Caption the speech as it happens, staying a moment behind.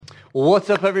What's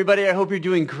up, everybody? I hope you're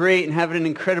doing great and having an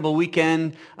incredible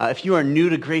weekend. If you are new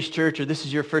to Grace Church or this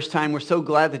is your first time, we're so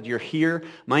glad that you're here.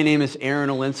 My name is Aaron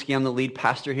Olinsky. I'm the lead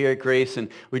pastor here at Grace, and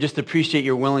we just appreciate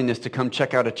your willingness to come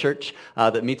check out a church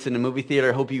that meets in a movie theater.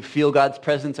 I hope you feel God's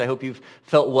presence. I hope you've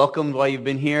felt welcomed while you've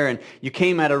been here, and you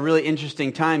came at a really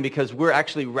interesting time because we're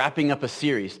actually wrapping up a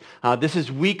series. This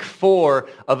is week 4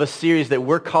 of a series that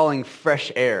we're calling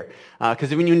Fresh Air.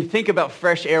 Because when you think about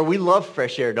fresh air, we love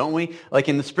fresh air, don't we? Like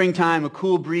in the springtime, a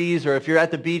cool breeze, or if you're at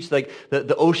the beach, like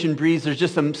the ocean breeze, there's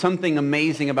just something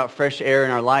amazing about fresh air in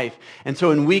our life. And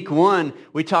so in week 1,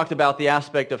 we talked about the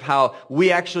aspect of how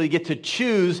we actually get to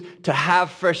choose to have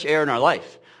fresh air in our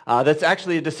life. That's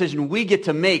actually a decision we get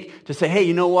to make to say, hey,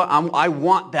 you know what? I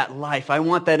want that life. I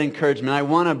want that encouragement. I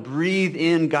want to breathe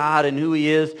in God and who He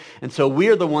is. And so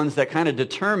we're the ones that kind of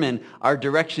determine our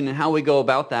direction and how we go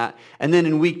about that. And then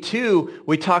in week 2,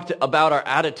 we talked about our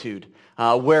attitude,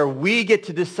 where we get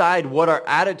to decide what our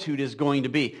attitude is going to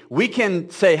be. We can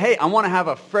say, hey, I want to have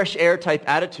a fresh air type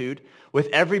attitude with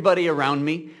everybody around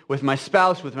me, with my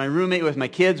spouse, with my roommate, with my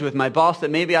kids, with my boss that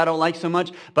maybe I don't like so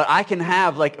much, but I can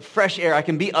have like fresh air. I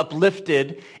can be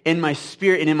uplifted in my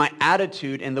spirit and in my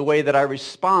attitude and the way that I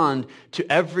respond to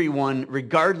everyone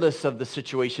regardless of the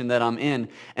situation that I'm in.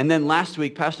 And then last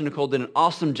week, Pastor Nicole did an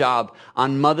awesome job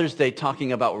on Mother's Day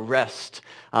talking about rest.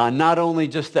 Not only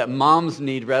just that moms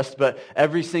need rest, but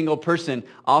every single person,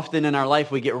 often in our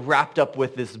life, we get wrapped up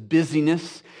with this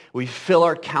busyness. We fill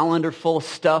our calendar full of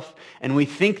stuff, and we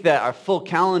think that our full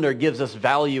calendar gives us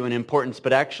value and importance,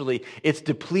 but actually it's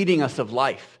depleting us of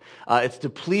life. It's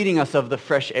depleting us of the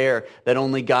fresh air that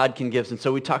only God can give. And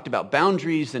so we talked about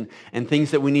boundaries and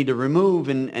things that we need to remove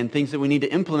and things that we need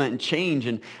to implement and change.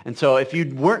 And so if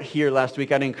you weren't here last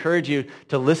week, I'd encourage you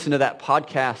to listen to that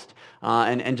podcast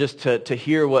and just to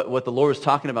hear what the Lord was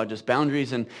talking about, just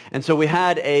boundaries. And so we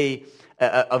had a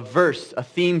verse, a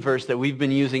theme verse that we've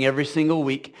been using every single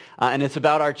week, and it's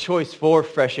about our choice for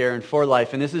fresh air and for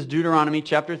life. And this is Deuteronomy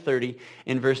chapter 30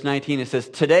 in verse 19. It says,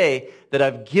 "Today that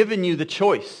I've given you the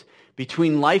choice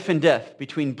between life and death,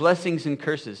 between blessings and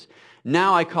curses,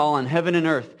 now I call on heaven and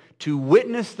earth to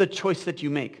witness the choice that you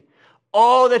make.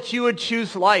 Oh, that you would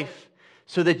choose life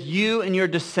so that you and your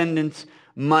descendants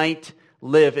might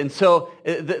live." And so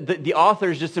the author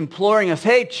is just imploring us,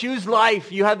 hey, choose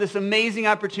life. You have this amazing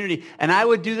opportunity. And I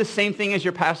would do the same thing as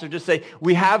your pastor, just say,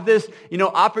 we have this,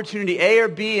 opportunity A or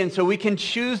B, and so we can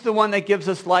choose the one that gives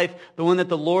us life, the one that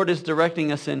the Lord is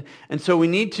directing us in. And so we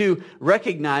need to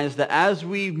recognize that as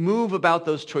we move about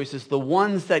those choices, the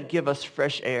ones that give us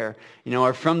fresh air,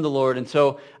 are from the Lord. And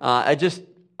so I just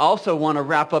also want to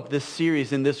wrap up this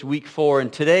series in this week 4.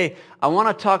 And today I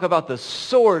want to talk about the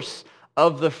source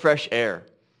of the fresh air.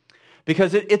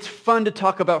 Because it's fun to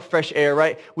talk about fresh air,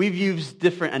 right? We've used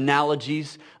different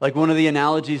analogies. Like one of the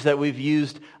analogies that we've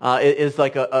used is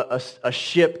like a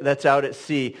ship that's out at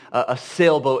sea, a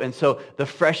sailboat. And so the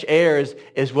fresh air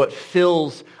is what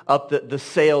fills up the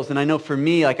sails. And I know for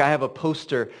me, like I have a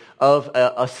poster of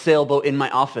a sailboat in my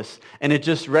office. And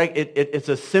it's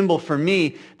a symbol for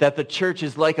me that the church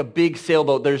is like a big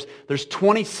sailboat. There's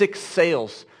 26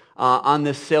 sails on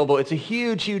this sailboat. It's a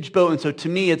huge, huge boat. And so to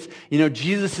me, it's,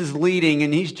 Jesus is leading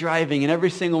and He's driving. And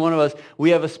every single one of us, we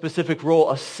have a specific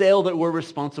role, a sail that we're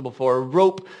responsible for, a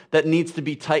rope that needs to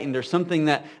be tightened, or something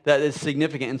that is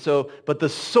significant. And so, but the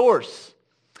source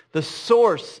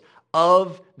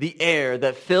of the air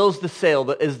that fills the sail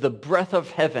is the breath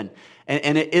of heaven.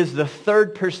 And it is the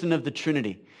third person of the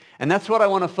Trinity. And that's what I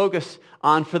want to focus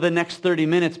on for the next 30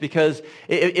 minutes, because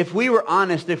if we were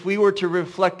honest, if we were to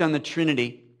reflect on the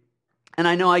Trinity, and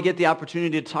I know I get the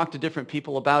opportunity to talk to different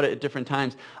people about it at different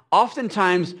times.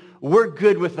 Oftentimes, we're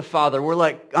good with the Father. We're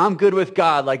like, I'm good with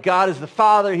God. Like, God is the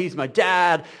Father. He's my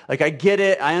dad. Like, I get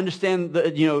it. I understand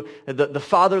the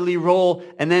fatherly role.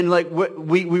 And then, like,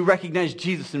 we recognize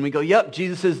Jesus, and we go, yep,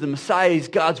 Jesus is the Messiah. He's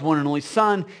God's one and only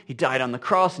Son. He died on the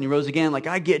cross, and He rose again. Like,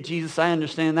 I get Jesus. I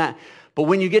understand that. But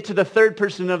when you get to the third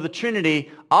person of the Trinity,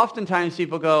 oftentimes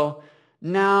people go,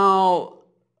 now,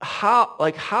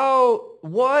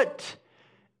 what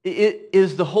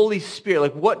is the Holy Spirit?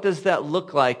 Like, what does that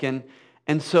look like? And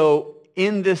so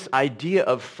in this idea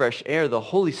of fresh air, the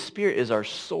Holy Spirit is our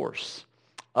source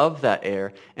of that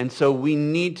air. And so we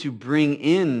need to bring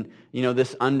in,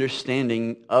 this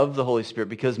understanding of the Holy Spirit,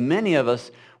 because many of us,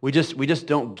 we just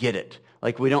don't get it.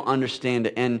 Like, we don't understand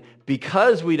it. And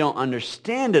because we don't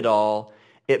understand it all,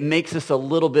 it makes us a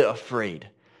little bit afraid.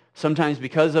 Sometimes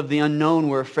because of the unknown,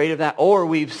 we're afraid of that, or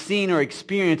we've seen or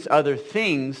experienced other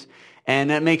things,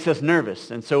 And that makes us nervous.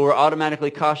 And so we're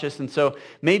automatically cautious. And so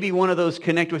maybe one of those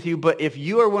connect with you. But if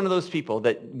you are one of those people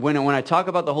that when I talk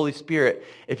about the Holy Spirit,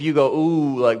 if you go,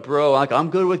 ooh, like, bro, like,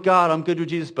 I'm good with God, I'm good with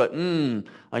Jesus, but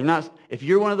like not. If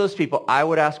you're one of those people, I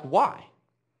would ask why.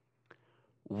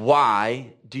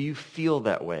 Why do you feel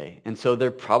that way? And so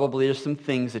there probably are some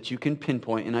things that you can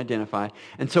pinpoint and identify.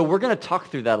 And so we're going to talk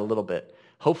through that a little bit.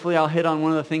 Hopefully I'll hit on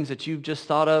one of the things that you've just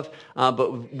thought of.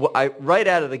 But right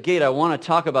out of the gate, I want to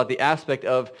talk about the aspect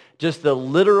of just the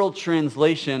literal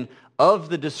translation of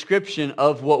the description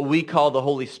of what we call the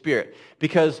Holy Spirit.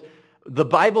 Because the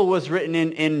Bible was written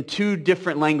in two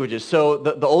different languages. So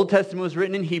the Old Testament was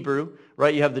written in Hebrew,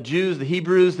 right? You have the Jews, the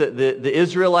Hebrews, the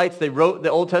Israelites. They wrote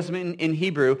the Old Testament in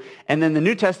Hebrew, and then the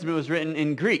New Testament was written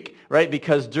in Greek, right?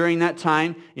 Because during that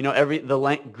time,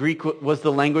 Greek was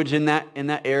the language in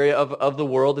that area of the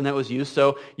world, and that was used.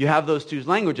 So you have those two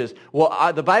languages.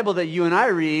 Well, the Bible that you and I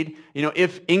read,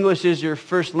 if English is your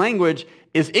first language,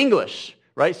 is English.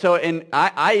 Right? So, and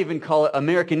I even call it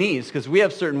Americanese because we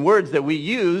have certain words that we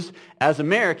use as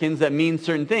Americans that mean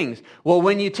certain things. Well,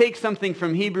 when you take something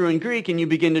from Hebrew and Greek and you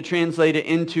begin to translate it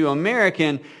into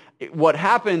American, what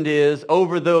happened is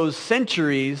over those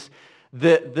centuries,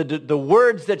 the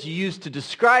words that you use to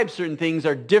describe certain things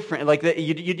are different. Like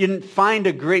you didn't find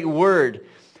a great word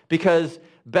because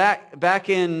back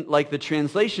in like the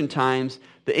translation times,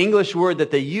 the English word that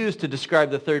they use to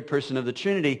describe the third person of the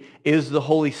Trinity is the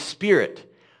Holy Spirit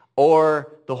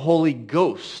or the Holy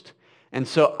Ghost. And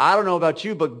so I don't know about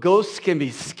you, but ghosts can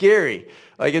be scary.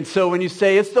 And so when you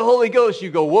say it's the Holy Ghost, you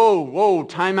go, whoa,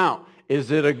 time out. Is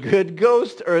it a good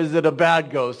ghost or is it a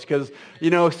bad ghost? Because,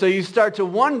 so you start to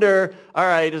wonder, all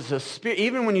right, is a spirit,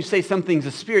 even when you say something's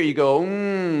a spirit, you go,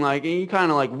 like, you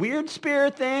kind of like weird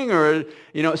spirit thing or,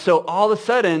 so all of a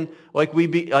sudden,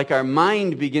 like our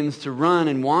mind begins to run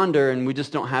and wander and we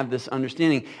just don't have this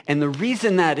understanding. And the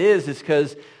reason that is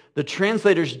because the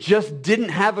translators just didn't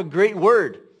have a great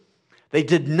word. They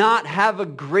did not have a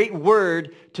great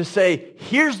word to say,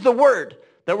 here's the word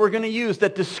that we're going to use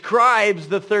that describes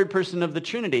the third person of the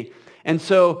Trinity. And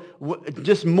so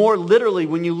just more literally,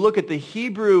 when you look at the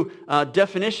Hebrew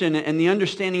definition and the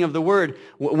understanding of the word,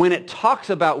 when it talks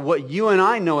about what you and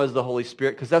I know as the Holy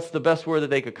Spirit, because that's the best word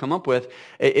that they could come up with,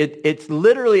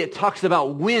 it talks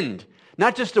about wind.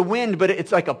 Not just a wind, but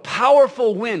it's like a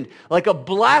powerful wind, like a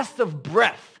blast of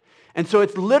breath. And so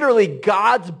it's literally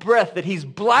God's breath that he's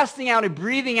blasting out and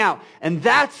breathing out. And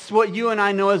that's what you and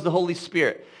I know as the Holy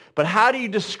Spirit. But how do you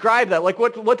describe that? Like,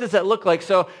 what does that look like?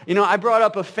 So, I brought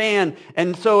up a fan.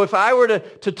 And so if I were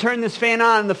to turn this fan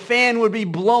on, the fan would be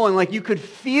blowing. Like, you could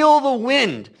feel the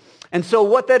wind. And so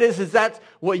what that is that's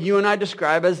what you and I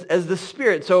describe as the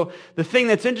Spirit. So the thing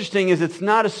that's interesting is it's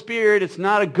not a spirit. It's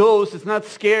not a ghost. It's not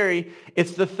scary.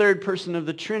 It's the third person of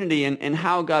the Trinity and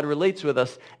how God relates with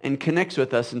us and connects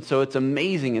with us. And so it's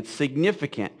amazing. It's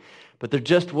significant. But there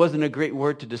just wasn't a great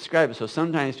word to describe it. So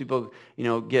sometimes people,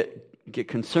 get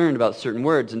concerned about certain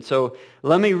words. And so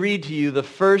let me read to you the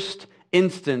first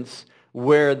instance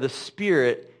where the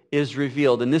Spirit is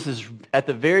revealed. And this is at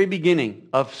the very beginning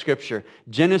of Scripture.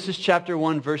 Genesis chapter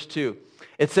 1, verse 2.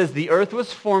 It says, the earth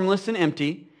was formless and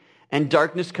empty, and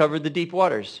darkness covered the deep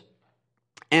waters.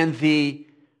 And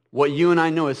what you and I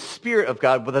know as Spirit of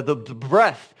God, but the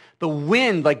breath, the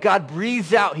wind, like God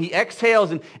breathes out, he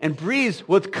exhales and breathes,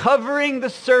 was covering the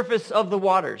surface of the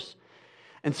waters.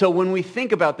 And so when we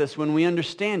think about this, when we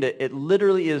understand it, it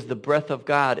literally is the breath of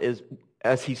God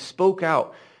as he spoke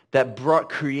out that brought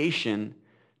creation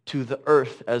to the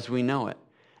earth as we know it.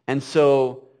 And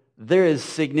so there is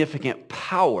significant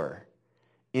power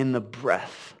in the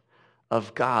breath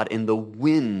of God, in the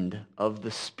wind of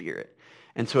the Spirit.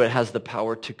 And so it has the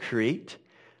power to create.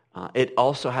 It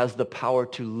also has the power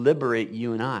to liberate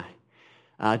you and I.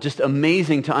 Just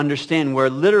amazing to understand where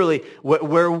literally,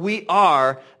 where we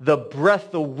are, the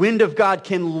breath, the wind of God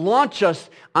can launch us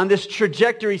on this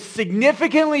trajectory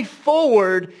significantly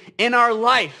forward in our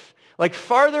life. Like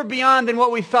farther beyond than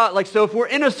what we thought. Like, so if we're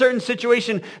in a certain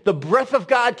situation, the breath of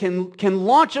God can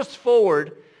launch us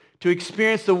forward to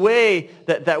experience the way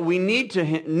that we need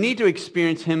to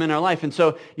experience him in our life. And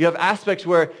so you have aspects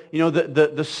where,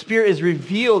 the Spirit is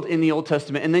revealed in the Old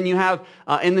Testament. And then you have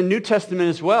in the New Testament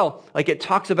as well, like it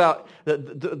talks about,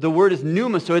 the word is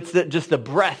pneuma, so it's just the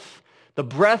breath,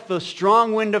 the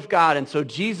strong wind of God. And so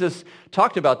Jesus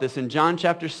talked about this in John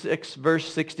chapter 6,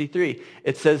 verse 63.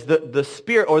 It says the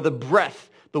Spirit or the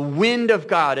breath, the wind of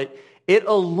God, it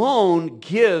alone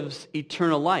gives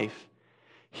eternal life.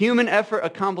 Human effort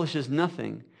accomplishes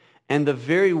nothing, and the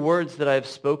very words that I have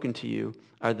spoken to you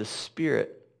are the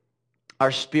Spirit,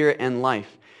 our spirit and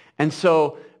life. And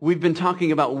so we've been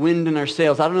talking about wind in our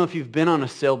sails. I don't know if you've been on a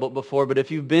sailboat before, but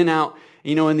if you've been out,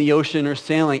 in the ocean or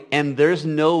sailing and there's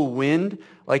no wind,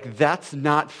 like that's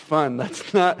not fun.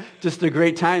 That's not just a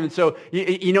great time. And so,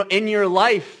 in your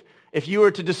life, if you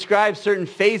were to describe certain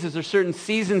phases or certain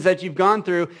seasons that you've gone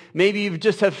through, maybe you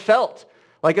just have felt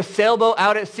like a sailboat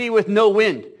out at sea with no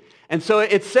wind. And so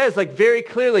it says like very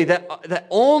clearly that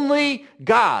only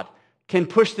God can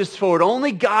push this forward.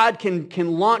 Only God can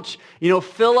launch,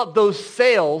 fill up those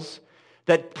sails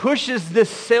that pushes this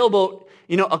sailboat,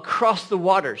 across the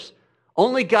waters.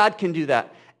 Only God can do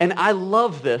that. And I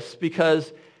love this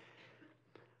because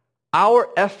our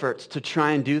efforts to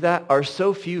try and do that are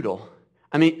so futile.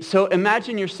 So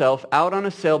imagine yourself out on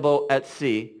a sailboat at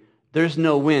sea. There's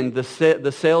no wind. The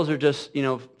sails are just,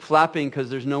 flapping because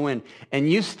there's no wind. And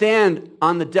you stand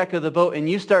on the deck of the boat and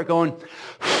you start going,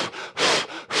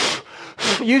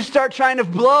 you start trying to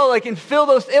blow and fill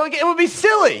those. It would be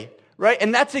silly, right?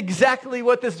 And that's exactly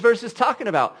what this verse is talking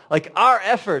about. Like our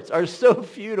efforts are so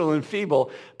futile and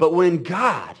feeble. But when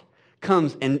God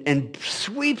comes and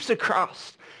sweeps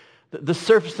across the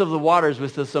surface of the waters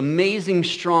with this amazing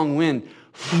strong wind,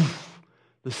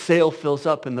 the sail fills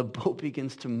up and the boat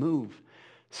begins to move,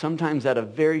 sometimes at a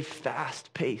very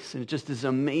fast pace. And it just is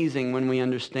amazing when we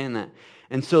understand that.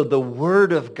 And so the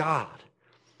Word of God,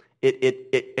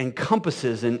 it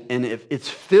encompasses and it's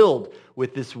filled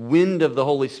with this wind of the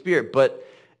Holy Spirit. But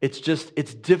it's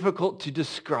difficult to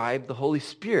describe the Holy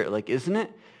Spirit, isn't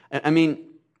it? Let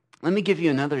me give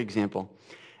you another example.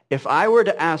 If I were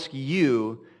to ask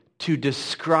you to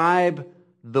describe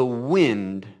the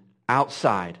wind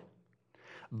outside,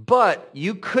 but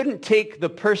you couldn't take the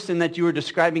person that you were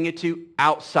describing it to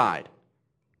outside,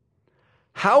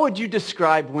 how would you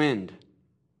describe wind?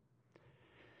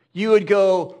 You would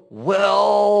go,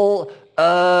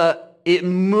 it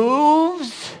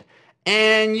moves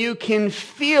and you can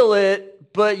feel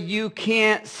it, but you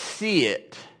can't see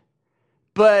it.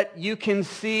 But you can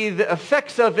see the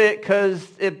effects of it because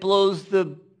it blows the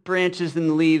branches and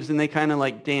the leaves and they kind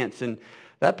of dance. And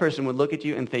that person would look at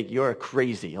you and think you're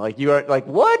crazy. You are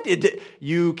what?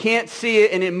 You can't see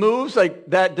it and it moves?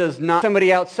 That does not.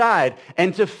 Somebody outside.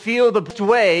 And to feel the best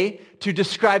way to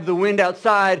describe the wind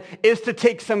outside is to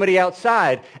take somebody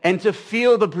outside and to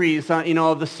feel the breeze,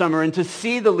 of the summer and to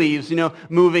see the leaves,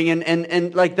 moving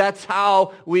and that's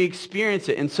how we experience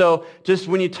it. And so just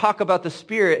when you talk about the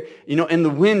Spirit, and the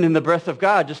wind and the breath of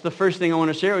God, just the first thing I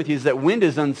want to share with you is that wind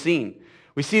is unseen.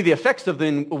 We see the effects of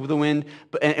the wind,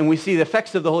 and we see the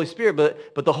effects of the Holy Spirit,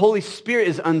 but the Holy Spirit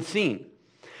is unseen.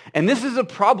 And this is a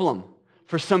problem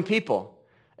for some people.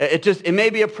 It may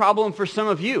be a problem for some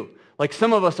of you.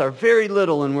 Some of us are very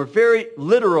little, and we're very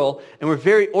literal, and we're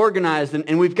very organized,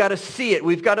 and we've got to see it,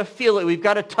 we've got to feel it, we've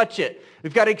got to touch it,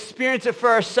 we've got to experience it for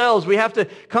ourselves. We have to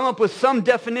come up with some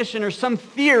definition or some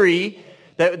theory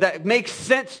that makes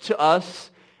sense to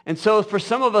us. And so for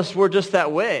some of us, we're just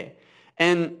that way.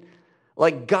 And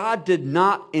God did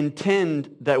not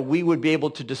intend that we would be able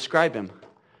to describe him.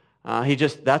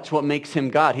 That's what makes him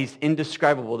God. He's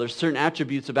indescribable. There's certain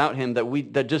attributes about him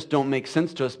that just don't make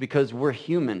sense to us because we're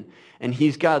human and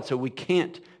he's God, so we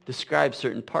can't describe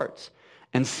certain parts.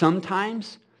 And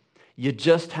sometimes you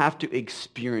just have to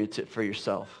experience it for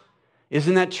yourself.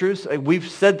 Isn't that true? We've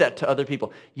said that to other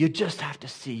people. You just have to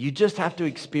see. You just have to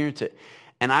experience it.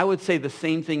 And I would say the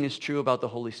same thing is true about the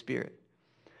Holy Spirit.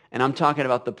 And I'm talking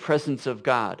about the presence of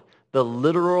God, the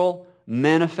literal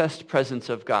manifest presence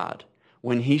of God.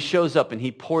 When he shows up and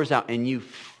he pours out and you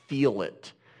feel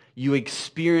it, you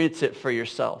experience it for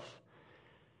yourself.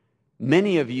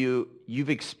 Many of you've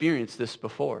experienced this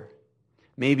before.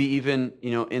 Maybe even,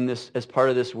 in this, as part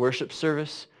of this worship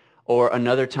service, or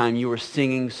another time you were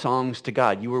singing songs to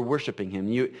God. You were worshiping him.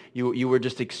 You were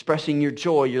just expressing your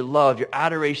joy, your love, your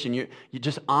adoration. You're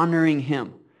just honoring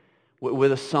him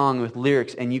with a song, with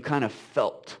lyrics, and you kind of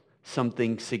felt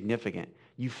something significant.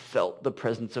 You felt the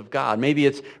presence of God. Maybe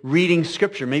it's reading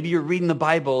Scripture. Maybe you're reading the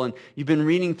Bible, and you've been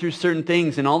reading through certain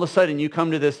things, and all of a sudden you come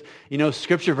to this,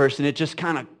 Scripture verse, and it just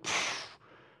kind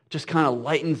of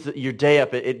lightens your day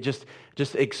up. It just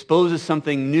exposes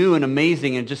something new and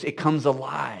amazing, and it comes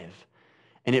alive.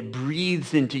 And it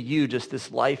breathes into you just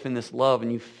this life and this love,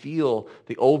 and you feel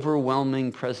the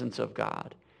overwhelming presence of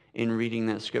God in reading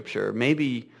that Scripture.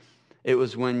 Maybe it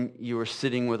was when you were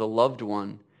sitting with a loved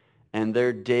one and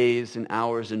their days and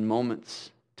hours and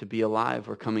moments to be alive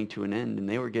were coming to an end and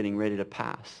they were getting ready to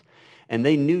pass. And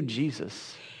they knew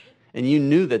Jesus. And you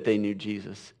knew that they knew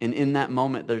Jesus. And in that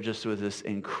moment, there just was this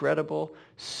incredible,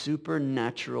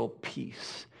 supernatural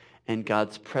peace and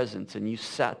God's presence. And you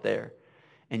sat there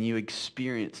and you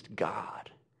experienced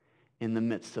God in the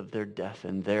midst of their death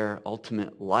and their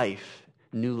ultimate life,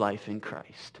 new life in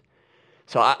Christ.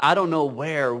 So I don't know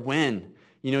where, when,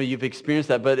 you've experienced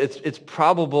that, but it's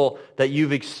probable that you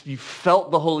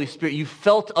felt the Holy Spirit. You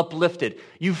felt uplifted.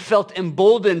 You felt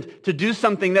emboldened to do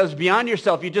something that was beyond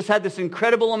yourself. You just had this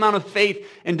incredible amount of faith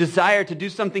and desire to do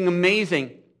something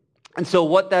amazing. And so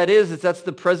what that is that's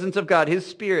the presence of God, His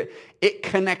Spirit. It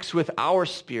connects with our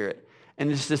spirit. And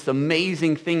it's this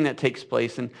amazing thing that takes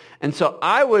place. And so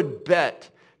I would bet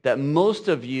that most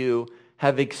of you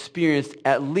have experienced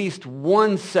at least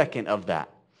 1 second of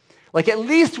that. Like at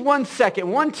least 1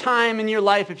 second, one time in your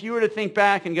life, if you were to think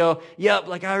back and go, yep,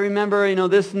 like I remember,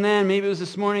 this and then, maybe it was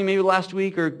this morning, maybe last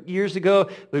week or years ago,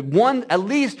 but at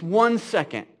least 1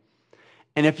 second.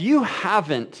 And if you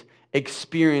haven't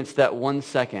experienced that 1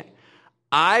 second,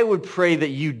 I would pray that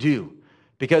you do.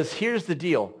 Because here's the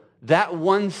deal. That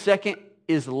 1 second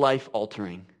is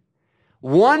life-altering.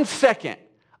 1 second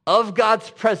of God's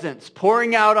presence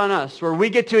pouring out on us, where we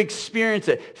get to experience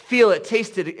it, feel it,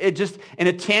 taste it just in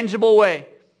a tangible way,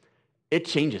 it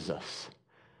changes us.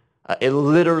 It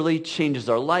literally changes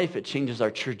our life. It changes our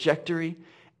trajectory.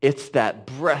 It's that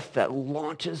breath that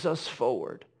launches us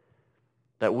forward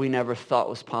that we never thought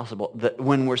was possible. That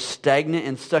when we're stagnant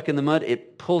and stuck in the mud,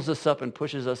 it pulls us up and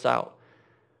pushes us out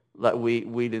that we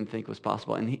didn't think was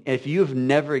possible. And if you have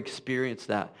never experienced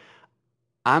that,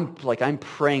 I'm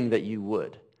praying that you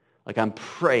would. Like I'm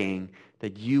praying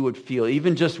that you would feel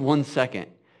even just 1 second,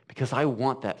 because I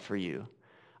want that for you.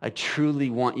 I truly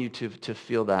want you to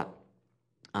feel that.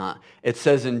 It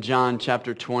says in John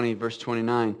chapter 20, verse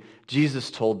 29,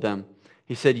 Jesus told them,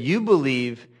 He said, "You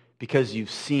believe because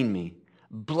you've seen me.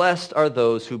 Blessed are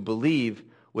those who believe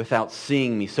without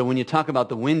seeing me." So when you talk about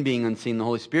the wind being unseen, the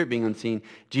Holy Spirit being unseen,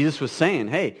 Jesus was saying,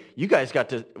 hey, you guys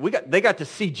they got to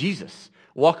see Jesus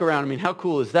walk around. I mean, how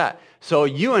cool is that? So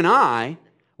you and I,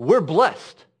 we're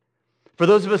blessed. For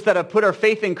those of us that have put our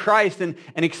faith in Christ and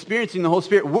experiencing the Holy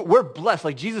Spirit, we're blessed.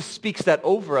 Like Jesus speaks that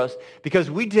over us because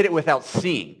we did it without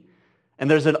seeing. And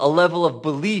there's a level of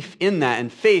belief in that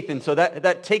and faith. And so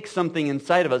that takes something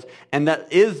inside of us. And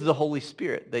that is the Holy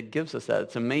Spirit that gives us that.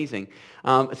 It's amazing.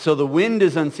 So the wind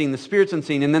is unseen. The Spirit's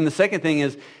unseen. And then the second thing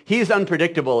is He's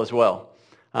unpredictable as well.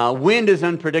 Wind is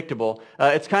unpredictable.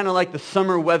 It's kind of like the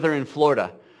summer weather in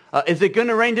Florida. Is it going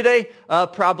to rain today?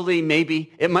 Probably,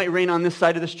 maybe. It might rain on this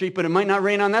side of the street, but it might not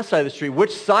rain on that side of the street.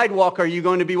 Which sidewalk are you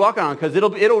going to be walking on? Because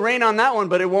it'll rain on that one,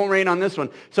 but it won't rain on this one.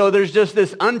 So there's just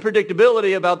this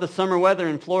unpredictability about the summer weather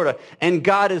in Florida. And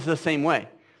God is the same way.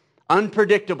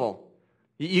 Unpredictable.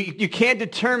 You can't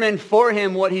determine for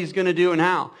Him what He's going to do and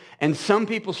how. And some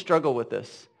people struggle with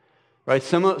this. Right?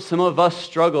 Some of us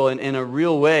struggle in a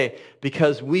real way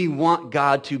because we want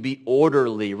God to be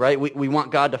orderly, right? We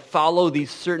want God to follow these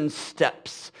certain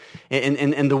steps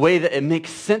in the way that it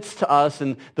makes sense to us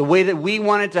and the way that we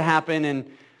want it to happen.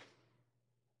 And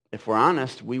if we're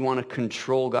honest, we want to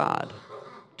control God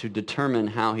to determine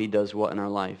how He does what in our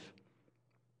life.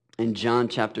 In John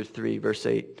chapter 3, verse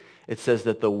 8, it says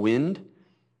that the wind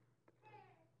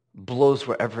blows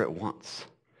wherever it wants.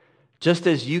 Just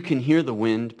as you can hear the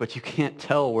wind, but you can't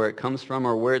tell where it comes from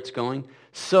or where it's going,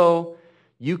 so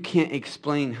you can't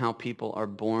explain how people are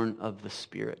born of the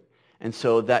Spirit. And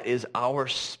so that is our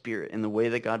spirit in the way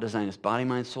that God designed us. Body,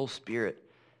 mind, soul, spirit.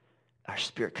 Our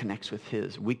spirit connects with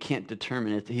His. We can't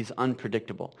determine it. He's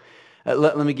unpredictable.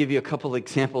 Let me give you a couple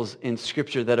examples in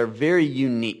Scripture that are very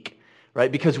unique,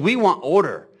 right? Because we want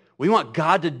order. We want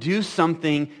God to do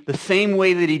something the same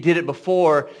way that He did it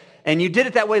before. And you did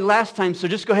it that way last time, so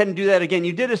just go ahead and do that again.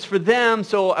 You did this for them,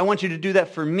 so I want you to do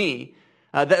that for me.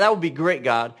 That would be great,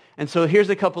 God. And so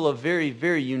here's a couple of very,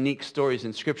 very unique stories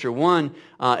in Scripture. One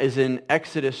is in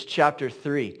Exodus chapter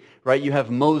 3, right? You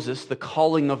have Moses, the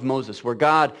calling of Moses, where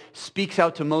God speaks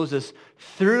out to Moses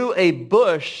through a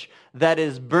bush that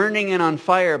is burning and on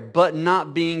fire, but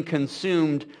not being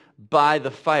consumed by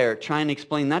the fire. Try and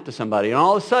explain that to somebody. And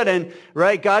all of a sudden,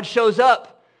 right, God shows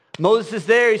up. Moses is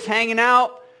there. He's hanging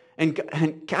out. And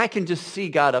I can just see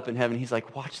God up in heaven. He's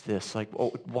like, watch this. Like,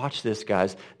 oh, watch this,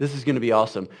 guys. This is going to be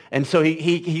awesome. And so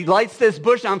he lights this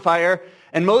bush on fire.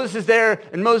 And Moses is there.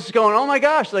 And Moses is going, oh my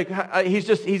gosh. Like,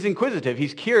 he's inquisitive.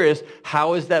 He's curious.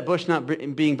 How is that bush not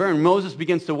being burned? Moses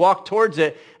begins to walk towards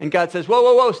it. And God says, whoa,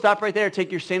 whoa, whoa. Stop right there. Take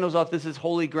your sandals off. This is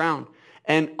holy ground.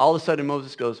 And all of a sudden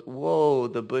Moses goes, whoa,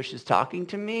 the bush is talking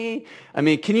to me. I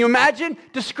mean, can you imagine?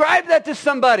 Describe that to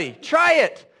somebody. Try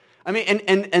it. I mean,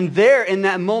 and there in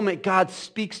that moment, God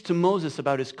speaks to Moses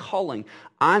about his calling.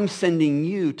 I'm sending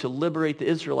you to liberate the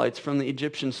Israelites from the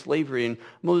Egyptian slavery. And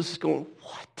Moses is going,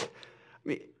 what? I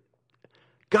mean,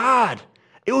 God,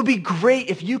 it would be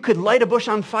great if you could light a bush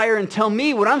on fire and tell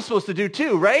me what I'm supposed to do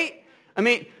too, right? I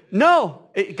mean, no,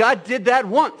 God did that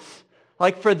once.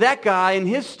 Like for that guy and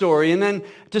his story, and then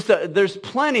there's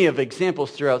plenty of examples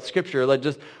throughout Scripture. Like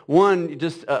just one,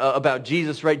 about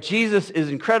Jesus, right? Jesus is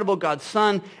incredible, God's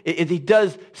Son. He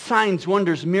does signs,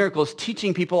 wonders, miracles,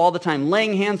 teaching people all the time,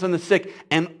 laying hands on the sick,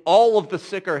 and all of the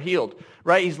sick are healed,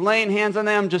 right? He's laying hands on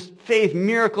them, just faith,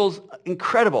 miracles,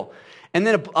 incredible. And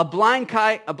then a blind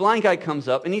guy comes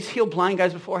up, and he's healed blind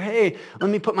guys before. Hey, let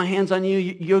me put my hands on you.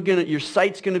 Your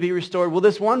sight's gonna be restored. Well,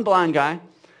 this one blind guy,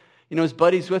 his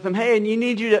buddy's with him. Hey, and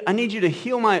I need you to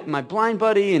heal my blind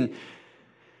buddy. And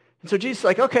so Jesus is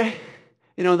like, okay.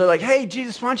 They're like, hey,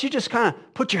 Jesus, why don't you just kind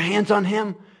of put your hands on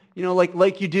him,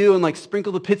 like you do, and like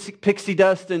sprinkle the pixie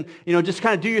dust, and, just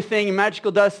kind of do your thing, and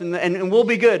magical dust, and we'll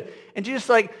be good. And Jesus is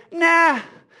like, nah,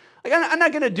 like I'm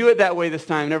not going to do it that way this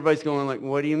time. And everybody's going like,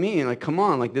 what do you mean? Like, come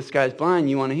on, like this guy's blind,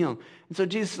 you want to heal him. And so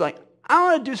Jesus is like, I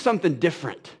want to do something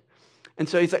different. And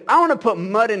so he's like, I want to put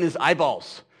mud in his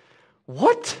eyeballs.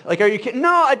 What? Like, are you kidding?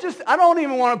 No, I don't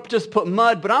even want to just put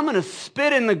mud, but I'm going to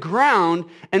spit in the ground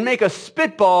and make a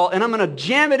spitball, and I'm going to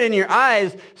jam it in your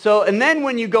eyes. And then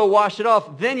when you go wash it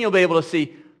off, then you'll be able to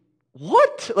see.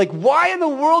 What? Like, why in the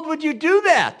world would you do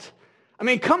that? I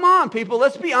mean, come on, people.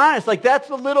 Let's be honest. Like, that's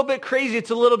a little bit crazy.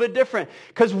 It's a little bit different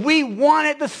because we want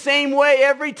it the same way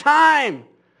every time.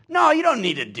 No, you don't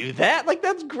need to do that. Like,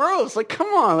 that's gross. Like, come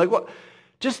on. Like, what?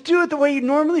 Just do it the way you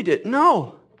normally did.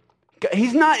 No.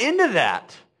 He's not into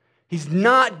that. He's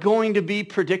not going to be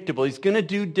predictable. He's going to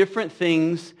do different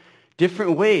things,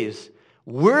 different ways.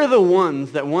 We're the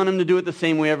ones that want him to do it the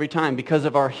same way every time because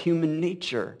of our human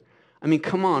nature. I mean,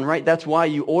 come on, right? That's why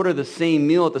you order the same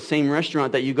meal at the same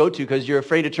restaurant that you go to because you're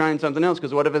afraid of trying something else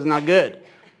because what if it's not good?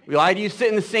 Why do you sit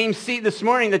in the same seat this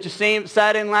morning that you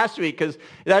sat in last week because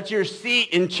that's your seat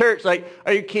in church? Like,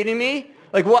 are you kidding me?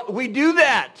 Like, what? We do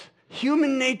that.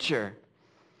 Human nature.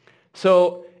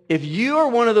 So if you are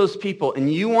one of those people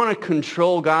and you want to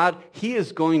control God, he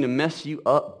is going to mess you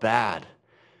up bad.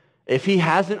 If he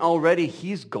hasn't already,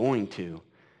 he's going to.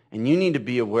 And you need to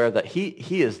be aware that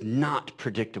he is not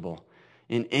predictable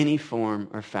in any form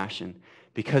or fashion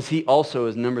because he also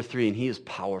is number 3 and he is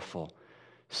powerful.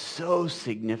 So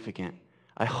significant.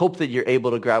 I hope that you're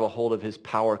able to grab a hold of his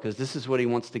power because this is what he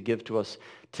wants to give to us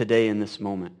today in this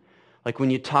moment. Like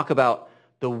when you talk about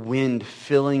the wind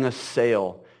filling a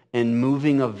sail and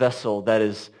moving a vessel that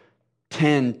is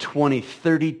 10, 20,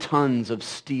 30 tons of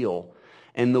steel,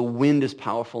 and the wind is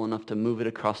powerful enough to move it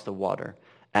across the water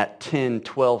at 10,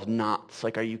 12 knots.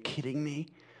 Like, are you kidding me?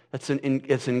 It's an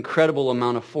incredible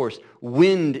amount of force.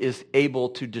 Wind is able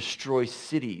to destroy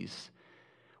cities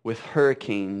with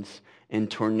hurricanes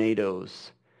and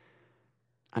tornadoes.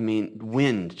 I mean,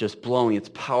 wind just blowing, it's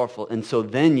powerful. And so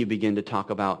then you begin to talk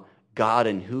about God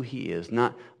and who he is,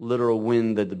 not literal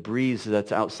wind, the breeze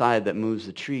that's outside that moves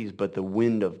the trees, but the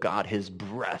wind of God, his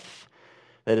breath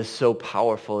that is so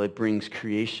powerful it brings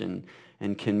creation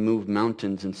and can move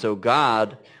mountains. And so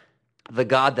God, the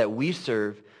God that we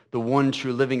serve, the one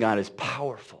true living God, is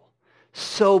powerful,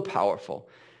 so powerful.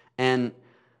 And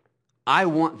I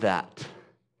want that.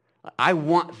 I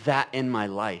want that in my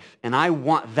life, and I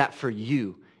want that for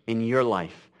you in your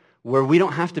life. Where we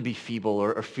don't have to be feeble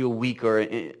or feel weak or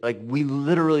like we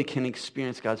literally can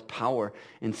experience God's power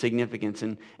and significance.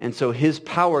 And so his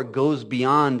power goes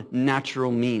beyond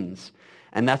natural means.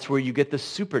 And that's where you get the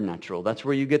supernatural. That's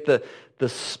where you get the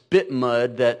spit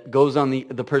mud that goes on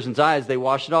the person's eyes. They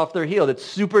wash it off, they're healed. It's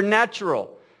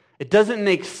supernatural. It doesn't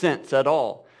make sense at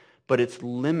all, but it's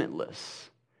limitless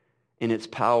in its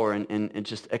power and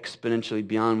just exponentially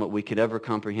beyond what we could ever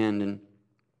comprehend. And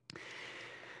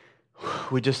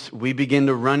we begin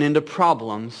to run into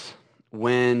problems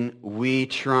when we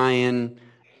try and,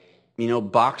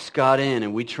 box God in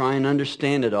and we try and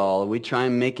understand it all. We try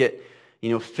and make it,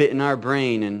 fit in our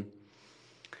brain. And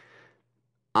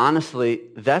honestly,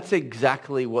 that's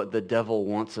exactly what the devil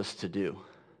wants us to do.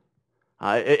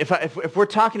 If we're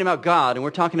talking about God and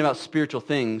we're talking about spiritual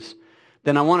things,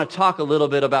 then I want to talk a little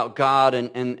bit about God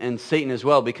and Satan as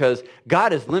well, because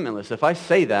God is limitless. If I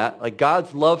say that, like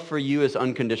God's love for you is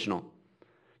unconditional,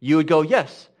 you would go,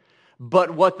 yes. But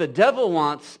what the devil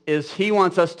wants is he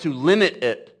wants us to limit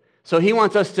it. So he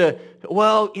wants us to,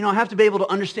 I have to be able to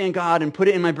understand God and put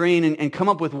it in my brain and come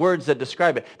up with words that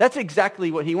describe it. That's exactly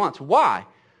what he wants. Why?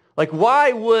 Like,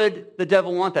 why would the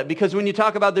devil want that? Because when you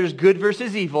talk about there's good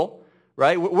versus evil,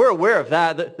 right? We're aware of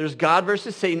that. There's God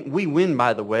versus Satan. We win,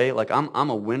 by the way. Like, I'm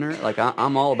a winner. Like,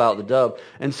 I'm all about the dub.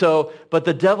 And so, but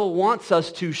the devil wants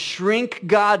us to shrink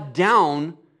God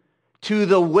down to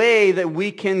the way that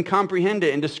we can comprehend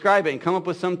it and describe it and come up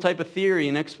with some type of theory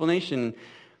and explanation.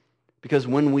 Because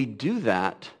when we do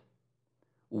that,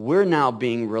 we're now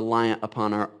being reliant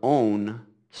upon our own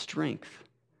strength.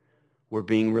 We're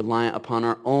being reliant upon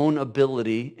our own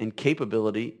ability and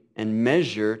capability and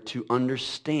measure to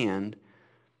understand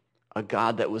a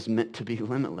God that was meant to be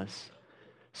limitless.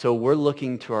 So we're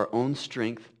looking to our own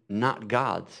strength, not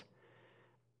God's.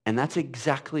 And that's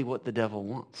exactly what the devil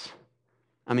wants.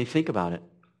 I mean, think about it.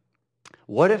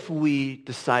 What if we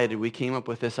decided, we came up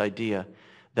with this idea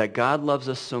that God loves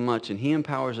us so much and he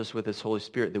empowers us with his Holy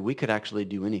Spirit that we could actually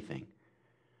do anything?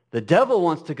 The devil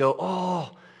wants to go,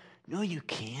 oh, no, you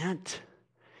can't.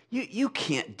 You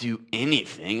can't do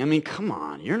anything. I mean, come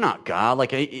on, you're not God.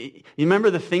 Like, you remember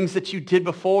the things that you did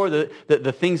before,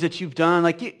 the things that you've done?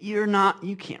 Like,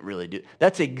 you can't really do it.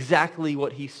 That's exactly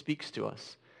what he speaks to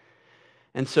us.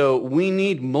 And so we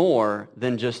need more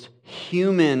than just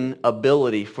human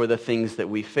ability for the things that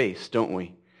we face, don't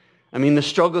we? I mean, the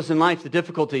struggles in life, the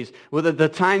difficulties, the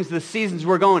times, the seasons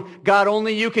we're going, God,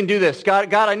 only you can do this.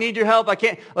 God, I need your help. I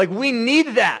can't. Like, we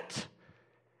need that.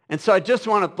 And so I just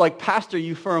want to, pastor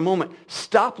you for a moment.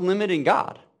 Stop limiting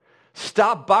God.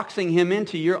 Stop boxing him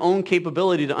into your own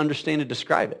capability to understand and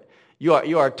describe it. You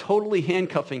are totally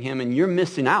handcuffing him, and you're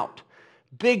missing out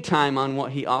big time on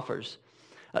what he offers.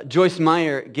 Joyce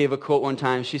Meyer gave a quote one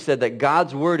time. She said that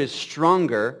God's word is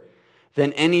stronger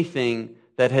than anything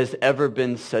that has ever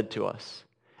been said to us.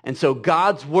 And so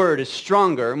God's word is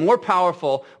stronger, more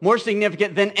powerful, more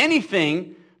significant than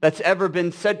anything that's ever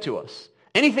been said to us.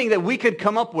 Anything that we could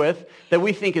come up with that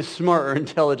we think is smart or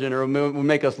intelligent or will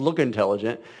make us look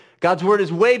intelligent, God's word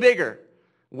is way bigger,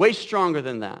 way stronger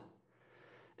than that.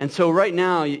 And so right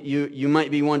now, you might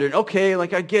be wondering, okay,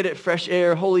 I get it, fresh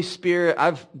air, Holy Spirit,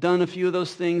 I've done a few of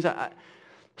those things.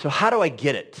 So how do I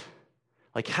get it?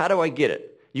 How do I get it?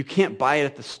 You can't buy it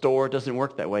at the store. It doesn't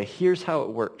work that way. Here's how it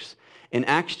works. In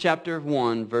Acts chapter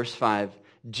 1, verse 5,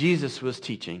 Jesus was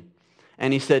teaching.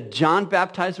 And he said, John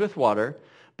baptized with water,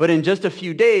 but in just a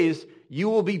few days, you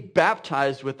will be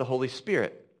baptized with the Holy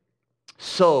Spirit.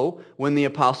 So when the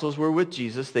apostles were with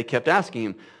Jesus, they kept asking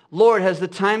him, Lord, has the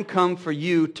time come for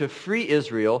you to free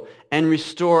Israel and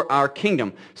restore our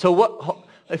kingdom? So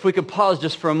if we could pause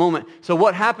just for a moment. So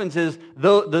what happens is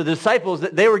the disciples,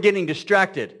 they were getting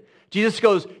distracted. Jesus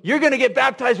goes, you're going to get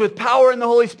baptized with power in the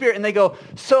Holy Spirit. And they go,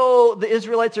 so the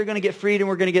Israelites are going to get freed and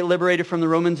we're going to get liberated from the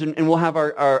Romans and we'll have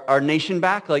our nation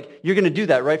back? You're going to do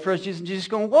that, right, for us? Jesus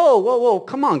going, whoa,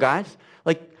 come on, guys.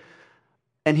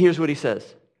 And here's what he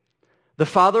says. The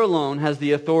Father alone has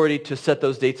the authority to set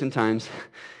those dates and times,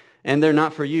 and they're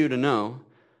not for you to know.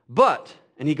 But,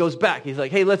 and he goes back, he's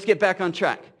like, hey, let's get back on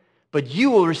track. But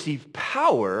you will receive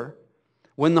power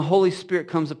when the Holy Spirit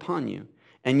comes upon you.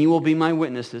 And you will be my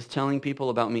witnesses, telling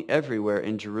people about me everywhere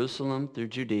in Jerusalem, through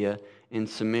Judea, in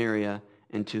Samaria,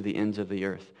 and to the ends of the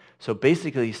earth. So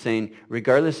basically he's saying,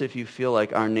 regardless if you feel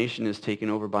like our nation is taken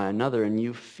over by another and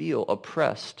you feel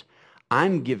oppressed,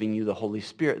 I'm giving you the Holy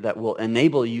Spirit that will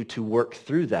enable you to work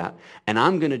through that. And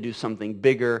I'm going to do something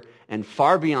bigger and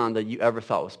far beyond that you ever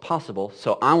thought was possible.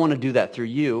 So I want to do that through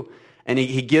you. And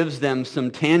he gives them some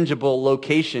tangible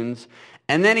locations.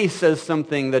 And then he says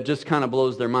something that just kind of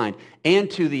blows their mind. And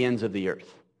to the ends of the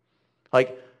earth.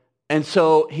 And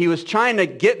so he was trying to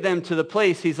get them to the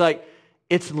place. He's like,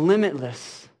 it's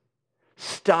limitless.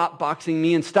 Stop boxing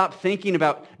me and stop thinking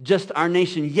about just our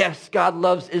nation. Yes, God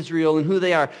loves Israel and who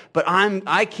they are. But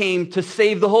I came to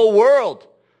save the whole world.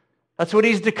 That's what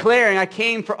he's declaring. I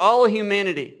came for all of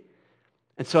humanity.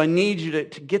 And so I need you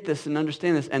to get this and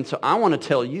understand this. And so I want to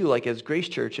tell you, as Grace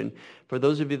Church, and for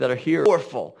those of you that are here,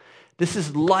 powerful. This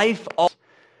is life.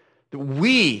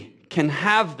 We can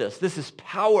have this. This is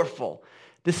powerful.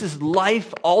 This is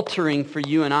life-altering for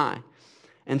you and I.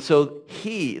 And so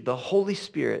he, the Holy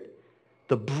Spirit,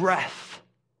 the breath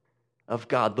of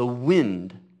God, the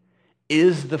wind,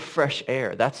 is the fresh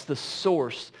air. That's the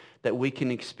source that we can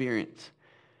experience.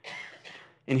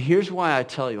 And here's why I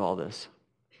tell you all this.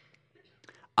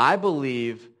 I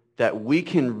believe that we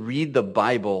can read the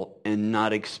Bible and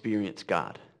not experience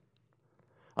God.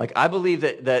 I believe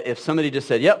that if somebody just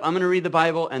said, yep, I'm going to read the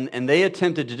Bible, and they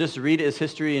attempted to just read it as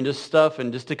history and just stuff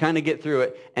and just to kind of get through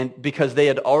it, and because they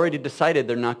had already decided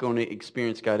they're not going to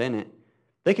experience God in it,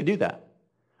 they could do that.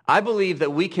 I believe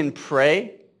that we can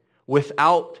pray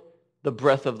without the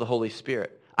breath of the Holy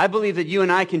Spirit. I believe that you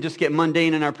and I can just get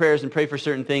mundane in our prayers and pray for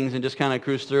certain things and just kind of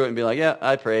cruise through it and be like, yeah,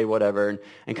 I pray, whatever,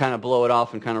 and kind of blow it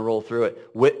off and kind of roll through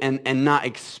it and not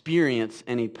experience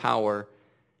any power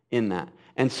in that.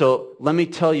 And so let me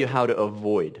tell you how to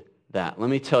avoid that. Let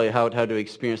me tell you how to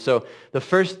experience. So the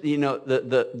first,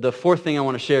 the fourth thing I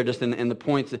want to share just in the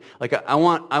points, I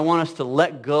want us to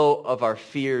let go of our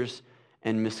fears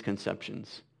and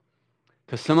misconceptions.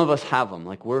 Because some of us have them,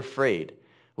 we're afraid.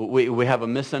 We have a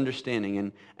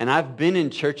misunderstanding. And I've been in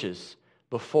churches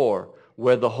before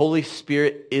where the Holy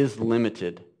Spirit is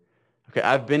limited. Okay,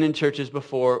 I've been in churches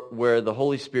before where the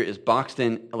Holy Spirit is boxed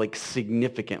in like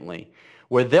significantly,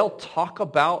 where they'll talk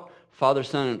about Father,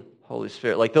 Son, and Holy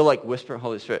Spirit. Like they'll like whisper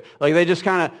Holy Spirit. Like they just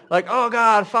kind of like, oh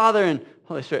God, Father, and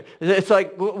Holy Spirit. It's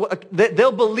like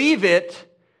they'll believe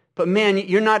it, but man,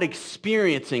 you're not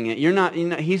experiencing it.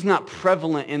 He's not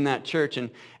prevalent in that church.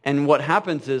 And what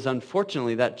happens is,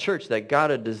 unfortunately, that church that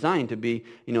God had designed to be,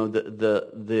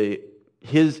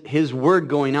 his word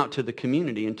going out to the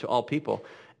community and to all people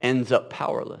ends up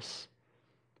powerless.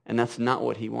 And that's not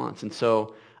what he wants. And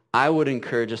so I would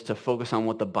encourage us to focus on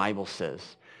what the Bible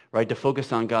says, right? To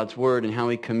focus on God's word and how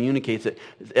he communicates it.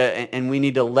 And we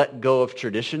need to let go of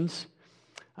traditions.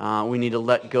 We need to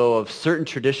let go of certain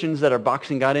traditions that are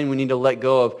boxing God in. We need to let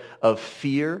go of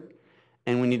fear.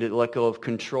 And we need to let go of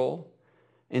control.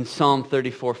 In Psalm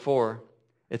 34:4,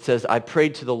 it says, I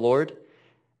prayed to the Lord,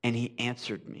 and he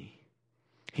answered me.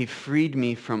 He freed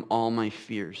me from all my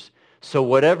fears. So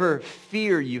whatever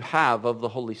fear you have of the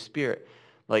Holy Spirit,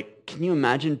 like, can you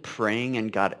imagine praying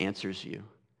and God answers you?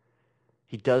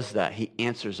 He does that. He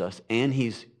answers us, and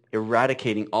he's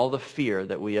eradicating all the fear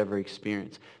that we ever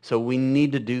experience. So we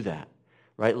need to do that,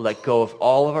 right? Let go of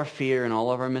all of our fear and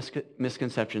all of our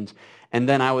misconceptions. And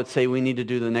then I would say we need to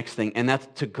do the next thing, and that's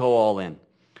to go all in.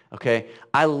 Okay?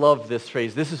 I love this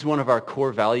phrase. This is one of our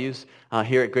core values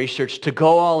here at Grace Church, to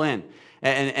go all in.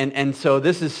 And so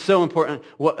this is so important.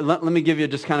 Let me give you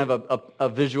just kind of a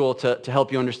visual to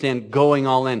help you understand going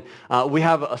all in. We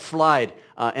have a slide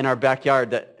in our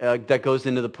backyard that goes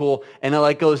into the pool, and it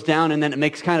like goes down, and then it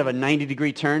makes kind of a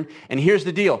 90-degree turn. And here's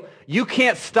the deal. You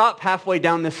can't stop halfway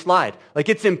down this slide. Like,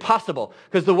 it's impossible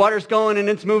because the water's going and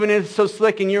it's moving and it's so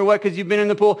slick and you're wet because you've been in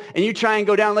the pool, and you try and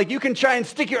go down. Like, you can try and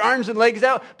stick your arms and legs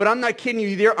out, but I'm not kidding you.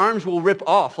 Your arms will rip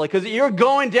off. Like, because you're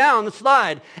going down the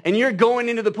slide and you're going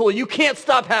into the pool. You can't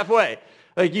stop halfway.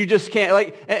 Like, you just can't.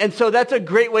 Like, and so that's a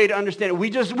great way to understand it.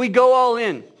 We go all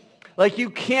in. Like, you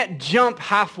can't jump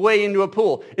halfway into a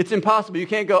pool. It's impossible. You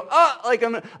can't go,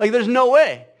 there's no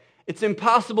way. It's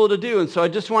impossible to do. And so I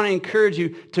just want to encourage you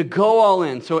to go all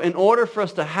in. So in order for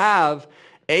us to have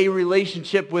a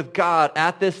relationship with God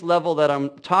at this level that I'm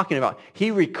talking about,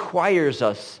 he requires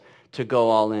us to go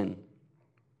all in.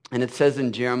 And it says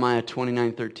in Jeremiah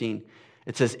 29:13,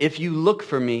 it says, if you look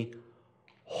for me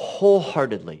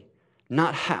wholeheartedly,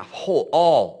 not half,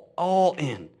 whole, all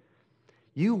in,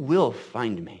 you will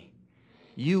find me.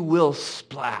 You will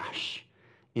splash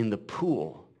in the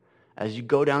pool as you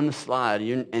go down the slide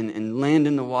and land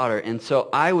in the water. And so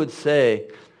I would say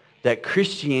that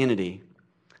Christianity,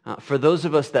 for those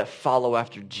of us that follow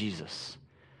after Jesus,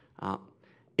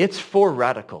 it's for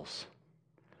radicals.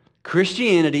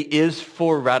 Christianity is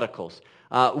for radicals.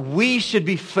 We should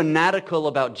be fanatical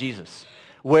about Jesus,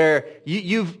 where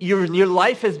your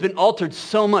life has been altered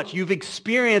so much. You've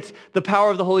experienced the power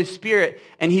of the Holy Spirit,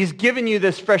 and he's given you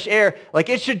this fresh air. Like,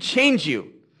 it should change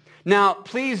you. Now,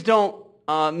 please don't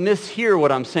mishear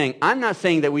what I'm saying. I'm not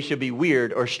saying that we should be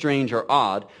weird or strange or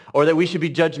odd, or that we should be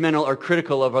judgmental or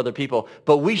critical of other people,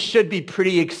 but we should be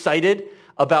pretty excited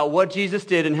about what Jesus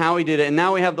did and how he did it, and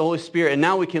now we have the Holy Spirit, and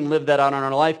now we can live that out in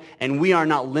our life, and we are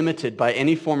not limited by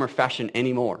any form or fashion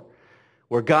anymore.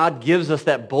 Where God gives us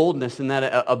that boldness and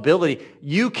that ability,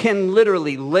 you can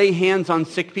literally lay hands on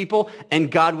sick people,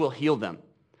 and God will heal them.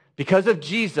 Because of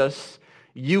Jesus,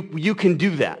 you can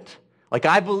do that. Like,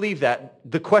 I believe that.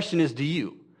 The question is, do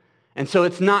you? And so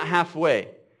it's not halfway.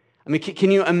 I mean,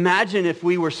 can you imagine if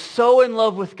we were so in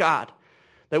love with God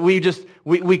that we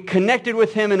connected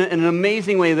with him in an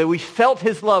amazing way, that we felt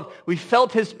his love, we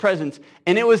felt his presence,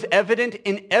 and it was evident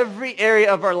in every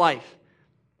area of our life.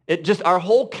 It just, our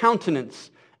whole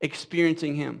countenance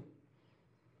experiencing him.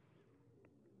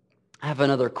 I have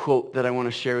another quote that I want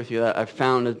to share with you that I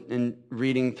found in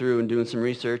reading through and doing some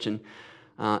research, and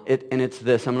it's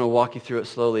this. I'm going to walk you through it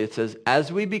slowly. It says,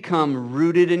 as we become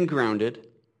rooted and grounded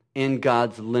in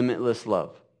God's limitless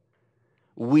love,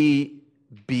 we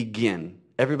begin.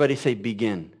 Everybody say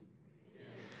begin.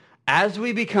 As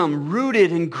we become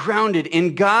rooted and grounded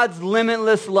in God's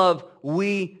limitless love,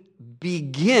 we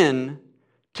begin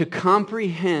to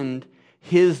comprehend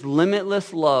his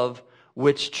limitless love,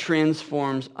 which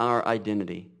transforms our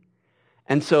identity.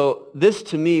 And so this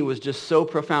to me was just so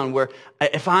profound, where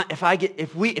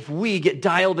if we get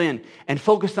dialed in and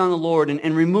focused on the Lord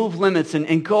and remove limits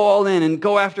and go all in and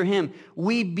go after him,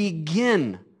 we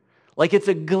begin, like it's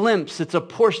a glimpse, it's a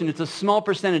portion, it's a small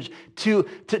percentage to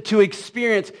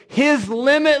experience his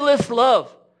limitless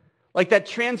love, like that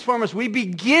transforms us. We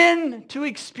begin to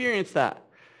experience that.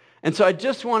 And so I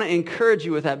just want to encourage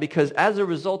you with that, because as a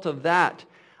result of that,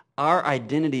 our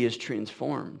identity is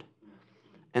transformed.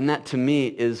 And that to me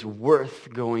is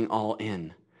worth going all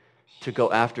in, to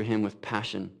go after him with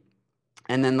passion.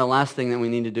 And then the last thing that we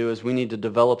need to do is we need to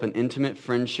develop an intimate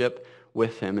friendship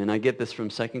with him. And I get this from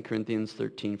 2 Corinthians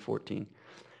 13:14.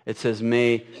 It says,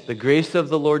 "May the grace of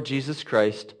the Lord Jesus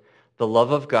Christ, the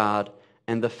love of God,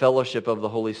 and the fellowship of the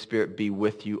Holy Spirit be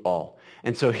with you all."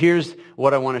 And so here's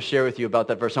what I want to share with you about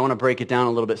that verse. I want to break it down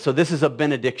a little bit. So this is a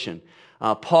benediction.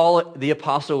 Paul, the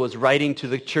apostle, was writing to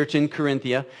the church in Corinth,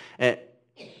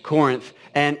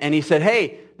 and he said,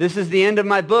 hey, this is the end of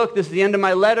my book. This is the end of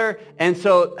my letter. And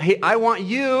so I want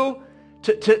you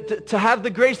to have the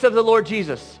grace of the Lord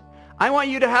Jesus. I want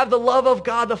you to have the love of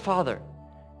God the Father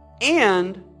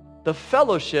and the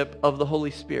fellowship of the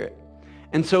Holy Spirit.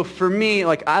 And so for me,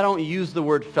 I don't use the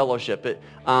word fellowship.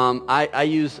 I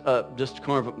use just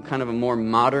kind of a more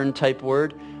modern type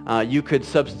word. You could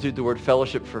substitute the word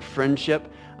fellowship for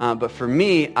friendship. But for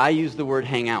me, I use the word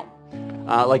hang out.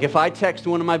 If I text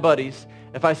one of my buddies,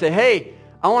 if I say, hey,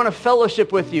 I want to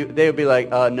fellowship with you, they would be like,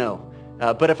 no.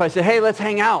 But if I say, hey, let's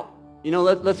hang out,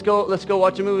 let's go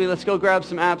watch a movie, let's go grab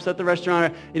some apps at the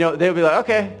restaurant, they would be like,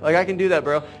 okay, I can do that,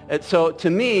 bro. And so to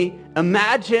me,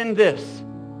 imagine this.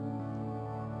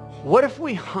 What if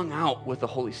we hung out with the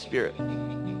Holy Spirit?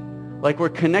 We're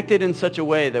connected in such a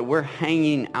way that we're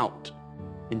hanging out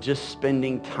and just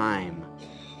spending time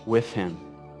with him.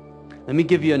 Let me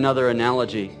give you another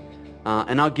analogy,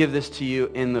 and I'll give this to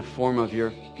you in the form of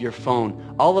your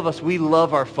phone. All of us, we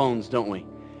love our phones, don't we?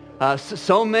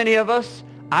 So many of us,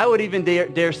 I would even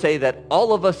dare say that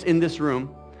all of us in this room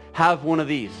have one of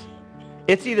these.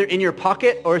 It's either in your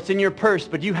pocket or it's in your purse,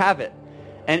 but you have it.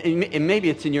 And maybe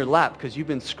it's in your lap because you've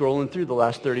been scrolling through the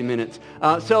last 30 minutes.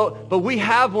 But we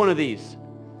have one of these.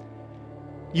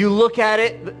 You look at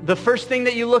it. The first thing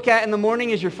that you look at in the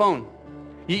morning is your phone.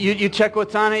 You check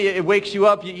what's on it. It wakes you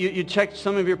up. You check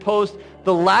some of your posts.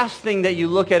 The last thing that you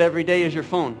look at every day is your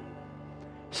phone.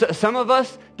 So some of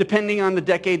us, depending on the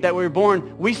decade that we were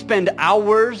born, we spend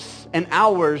hours and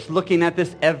hours looking at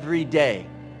this every day.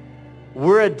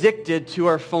 We're addicted to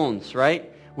our phones, right?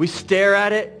 We stare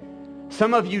at it.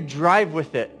 Some of you drive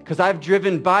with it, because I've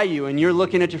driven by you and you're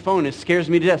looking at your phone. It scares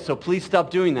me to death, so please stop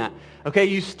doing that. Okay,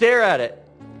 you stare at it.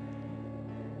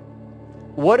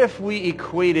 What if we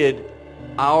equated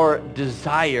our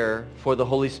desire for the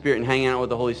Holy Spirit and hanging out with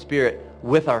the Holy Spirit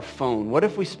with our phone? What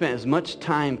if we spent as much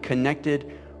time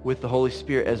connected with the Holy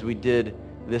Spirit as we did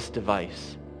this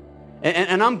device?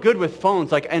 And I'm good with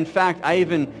phones. In fact, I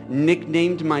even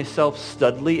nicknamed myself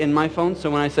Studley in my phone. So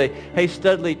when I say, hey,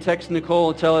 Studley, text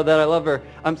Nicole, tell her that I love her.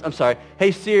 I'm sorry. Hey,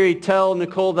 Siri, tell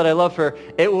Nicole that I love her.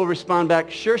 It will respond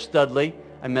back, sure, Studley.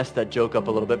 I messed that joke up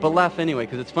a little bit, but laugh anyway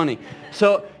because it's funny.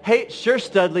 So, hey, sure,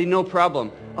 Studley, no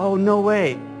problem. Oh, no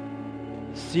way.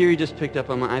 Siri just picked up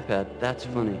on my iPad. That's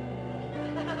funny.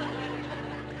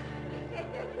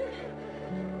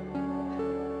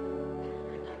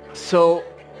 So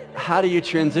how do you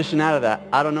transition out of that?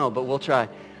 I don't know, but we'll try.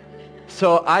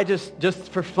 So I just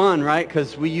for fun, right?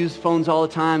 Because we use phones all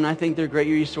the time, and I think they're a great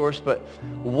resource. But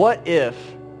what if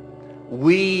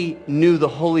we knew the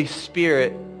Holy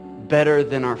Spirit better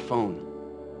than our phone?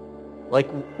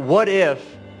 What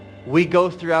if we go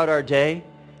throughout our day,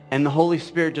 and the Holy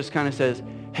Spirit just kind of says,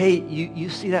 hey, you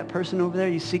see that person over there?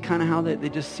 You see kind of how they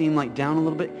just seem down a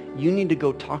little bit? You need to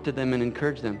go talk to them and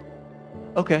encourage them.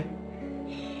 Okay.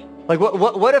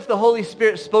 What if the Holy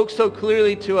Spirit spoke so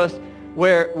clearly to us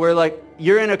where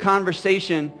you're in a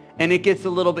conversation and it gets a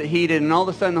little bit heated, and all of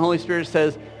a sudden the Holy Spirit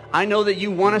says, I know that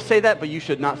you want to say that, but you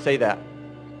should not say that.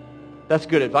 That's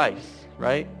good advice,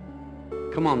 right?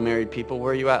 Come on, married people,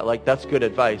 where are you at? That's good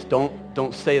advice.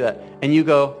 Don't say that. And you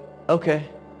go, okay.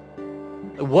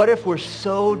 What if we're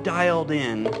so dialed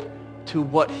in to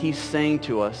what he's saying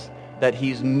to us that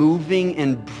he's moving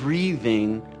and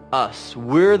breathing us?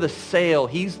 We're the sail.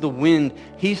 He's the wind.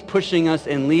 He's pushing us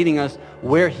and leading us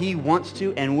where he wants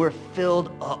to, and we're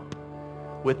filled up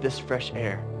with this fresh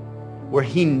air where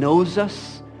he knows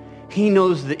us. He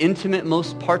knows the intimate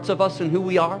most parts of us and who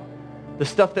we are, the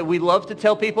stuff that we love to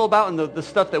tell people about and the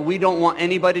stuff that we don't want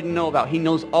anybody to know about. He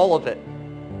knows all of it.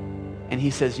 And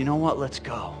he says, you know what? Let's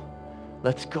go.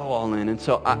 Let's go all in. And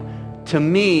so to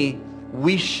me,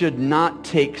 we should not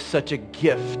take such a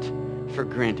gift for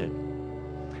granted.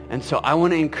 And so I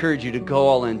want to encourage you to go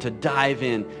all in, to dive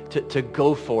in, to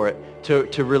go for it,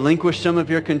 to relinquish some of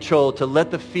your control, to let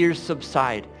the fears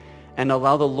subside and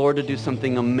allow the Lord to do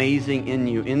something amazing in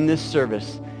you, in this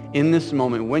service, in this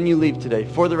moment, when you leave today,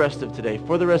 for the rest of today,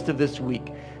 for the rest of this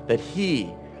week, that he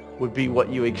would be what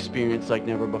you experience like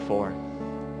never before.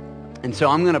 And so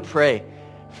I'm going to pray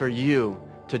for you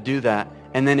to do that.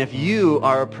 And then if you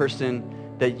are a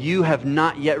person that you have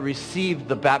not yet received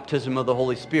the baptism of the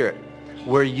Holy Spirit,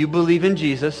 where you believe in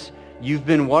Jesus, you've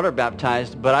been water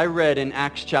baptized, but I read in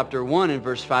Acts chapter 1 and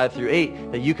verse 5 through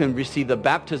 8 that you can receive the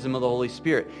baptism of the Holy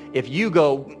Spirit. If you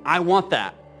go, I want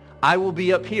that, I will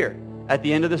be up here. At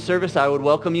the end of the service, I would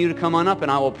welcome you to come on up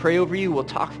and I will pray over you. We'll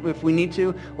talk if we need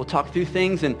to. We'll talk through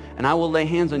things and I will lay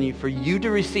hands on you for you to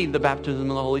receive the baptism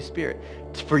of the Holy Spirit,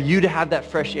 for you to have that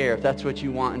fresh air if that's what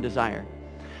you want and desire.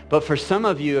 But for some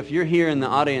of you, if you're here in the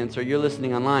audience or you're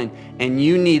listening online and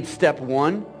you need step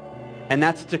one, and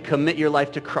that's to commit your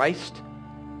life to Christ,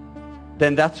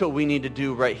 then that's what we need to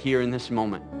do right here in this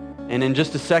moment. And in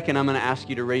just a second, I'm going to ask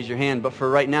you to raise your hand. But for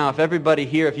right now, if everybody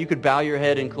here, if you could bow your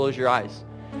head and close your eyes.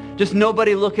 Just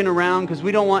nobody looking around, because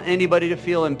we don't want anybody to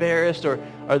feel embarrassed or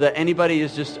that anybody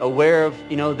is just aware of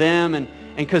them. And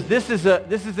because this is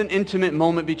an intimate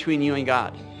moment between you and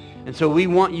God. And so we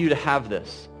want you to have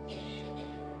this.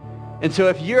 And so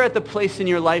if you're at the place in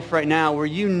your life right now where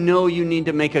you know you need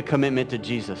to make a commitment to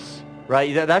Jesus,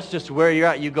 right? That's just where you're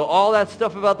at. You go, all that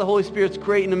stuff about the Holy Spirit's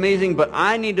great and amazing, but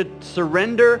I need to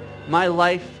surrender my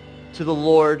life to the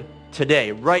Lord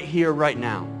today, right here, right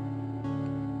now.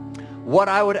 What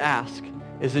I would ask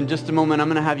is in just a moment, I'm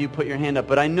going to have you put your hand up,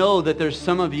 but I know that there's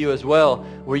some of you as well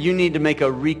where you need to make a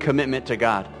recommitment to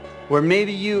God, where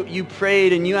maybe you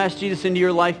prayed and you asked Jesus into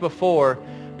your life before,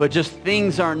 but just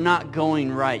things are not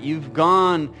going right. You've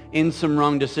gone in some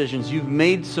wrong decisions. You've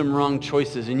made some wrong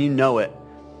choices, and you know it.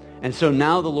 And so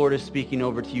now the Lord is speaking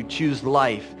over to you. Choose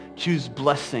life. Choose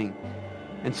blessing.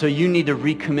 And so you need to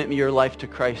recommit your life to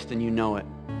Christ, and you know it.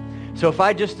 So if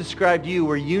I just described you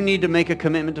where you need to make a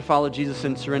commitment to follow Jesus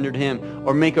and surrender to him,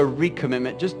 or make a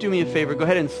recommitment, just do me a favor. Go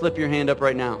ahead and slip your hand up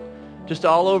right now. Just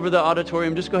all over the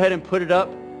auditorium. Just go ahead and put it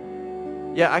up.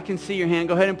 Yeah, I can see your hand.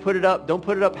 Go ahead and put it up. Don't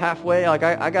put it up halfway. Like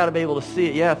I got to be able to see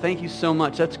it. Yeah, thank you so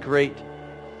much. That's great.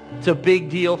 It's a big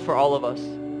deal for all of us.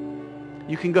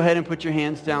 You can go ahead and put your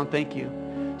hands down. Thank you.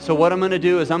 So what I'm going to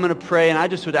do is I'm going to pray, and I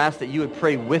just would ask that you would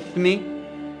pray with me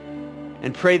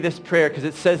and pray this prayer, because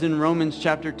it says in Romans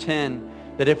chapter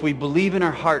 10 that if we believe in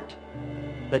our heart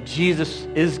that Jesus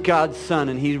is God's Son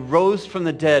and he rose from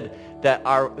the dead,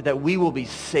 that we will be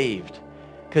saved.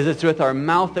 Because it's with our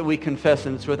mouth that we confess,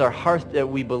 and it's with our heart that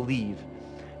we believe.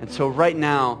 And so right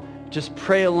now, just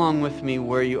pray along with me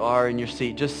where you are in your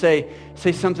seat. Just say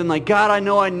something like, God, I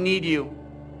know I need you.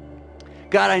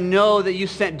 God, I know that you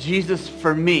sent Jesus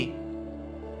for me.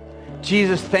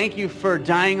 Jesus, thank you for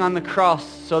dying on the cross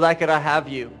so that I could have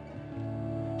you.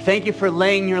 Thank you for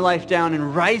laying your life down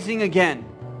and rising again.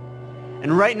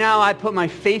 And right now, I put my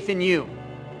faith in you.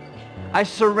 I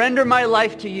surrender my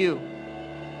life to you.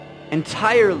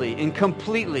 Entirely and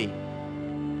completely.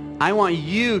 I want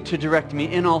you to direct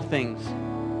me in all things.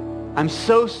 I'm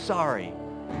so sorry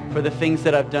for the things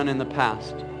that I've done in the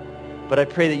past, but I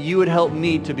pray that you would help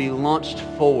me to be launched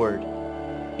forward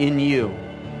in you.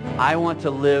 I want to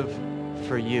live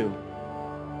for you.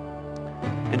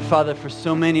 And Father, for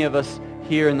so many of us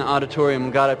here in the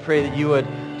auditorium, God, I pray that you would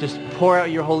just pour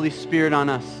out your Holy Spirit on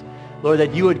us. Lord,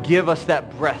 that you would give us that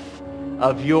breath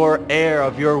of your air,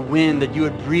 of your wind, that you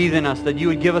would breathe in us, that you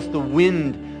would give us the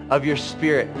wind of your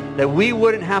Spirit, that we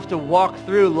wouldn't have to walk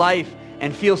through life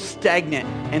and feel stagnant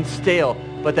and stale,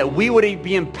 but that we would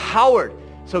be empowered.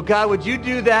 So God, would you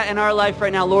do that in our life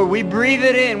right now? Lord, we breathe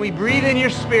it in. We breathe in your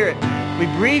Spirit. We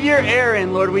breathe your air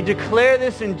in, Lord. We declare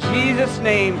this in Jesus'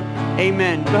 name.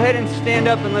 Amen. Go ahead and stand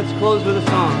up and let's close with a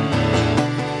song.